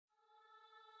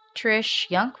Trish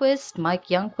Youngquist, Mike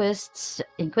Youngquist's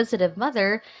inquisitive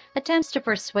mother, attempts to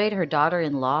persuade her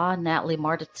daughter-in-law, Natalie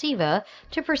Martatseva,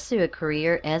 to pursue a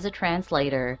career as a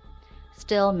translator.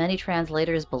 Still, many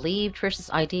translators believe Trish's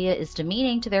idea is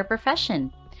demeaning to their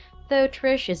profession. Though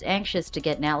Trish is anxious to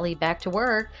get Natalie back to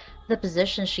work, the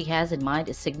position she has in mind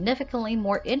is significantly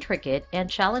more intricate and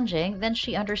challenging than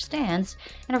she understands,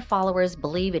 and her followers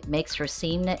believe it makes her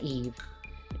seem naive.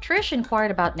 Trish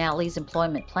inquired about Natalie's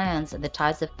employment plans and the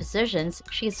types of positions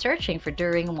she is searching for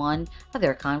during one of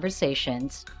their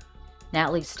conversations.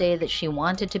 Natalie stated that she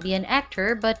wanted to be an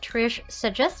actor, but Trish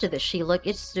suggested that she look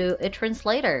into a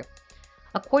translator.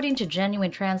 According to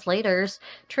genuine translators,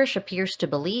 Trish appears to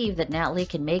believe that Natalie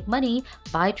can make money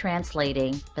by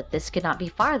translating, but this could not be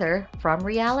farther from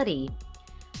reality.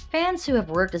 Fans who have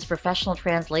worked as professional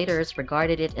translators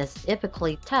regarded it as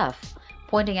epically tough,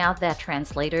 pointing out that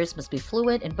translators must be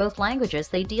fluent in both languages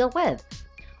they deal with,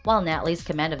 while Natalie's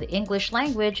command of the English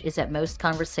language is at most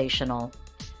conversational.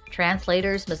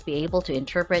 Translators must be able to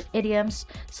interpret idioms,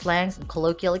 slangs, and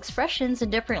colloquial expressions in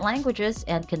different languages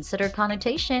and consider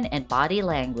connotation and body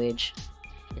language.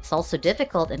 It's also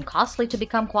difficult and costly to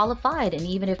become qualified, and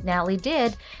even if Natalie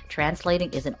did,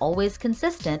 translating isn't always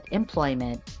consistent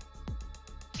employment.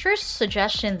 Trish's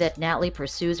suggestion that Natalie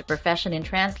pursues a profession in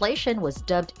translation was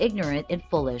dubbed ignorant and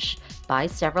foolish by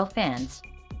several fans.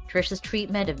 Trish's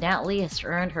treatment of Natalie has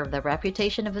earned her the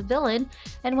reputation of a villain,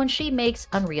 and when she makes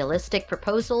unrealistic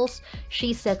proposals,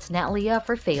 she sets Natalie up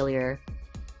for failure.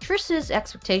 Trish's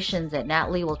expectation that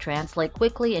Natalie will translate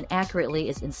quickly and accurately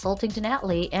is insulting to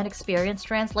Natalie and experienced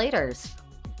translators.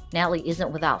 Natalie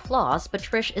isn't without flaws, but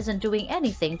Trish isn't doing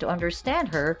anything to understand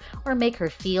her or make her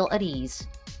feel at ease.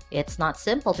 It's not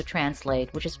simple to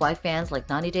translate, which is why fans like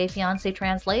 90 Day Fiancé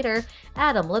translator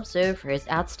Adam Lipso for his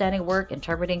outstanding work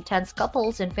interpreting tense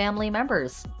couples and family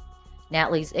members.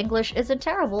 Natalie's English isn't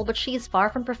terrible, but she's far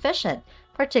from proficient,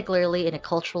 particularly in a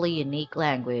culturally unique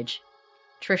language.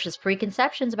 Trish's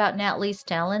preconceptions about Natalie's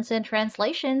talents and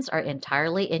translations are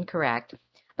entirely incorrect,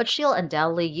 but she'll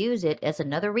undoubtedly use it as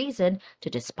another reason to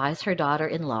despise her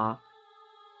daughter-in-law.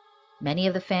 Many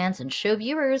of the fans and show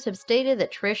viewers have stated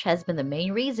that Trish has been the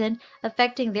main reason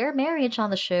affecting their marriage on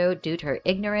the show due to her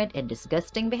ignorant and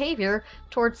disgusting behavior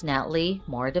towards Natalie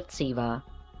Martatseva.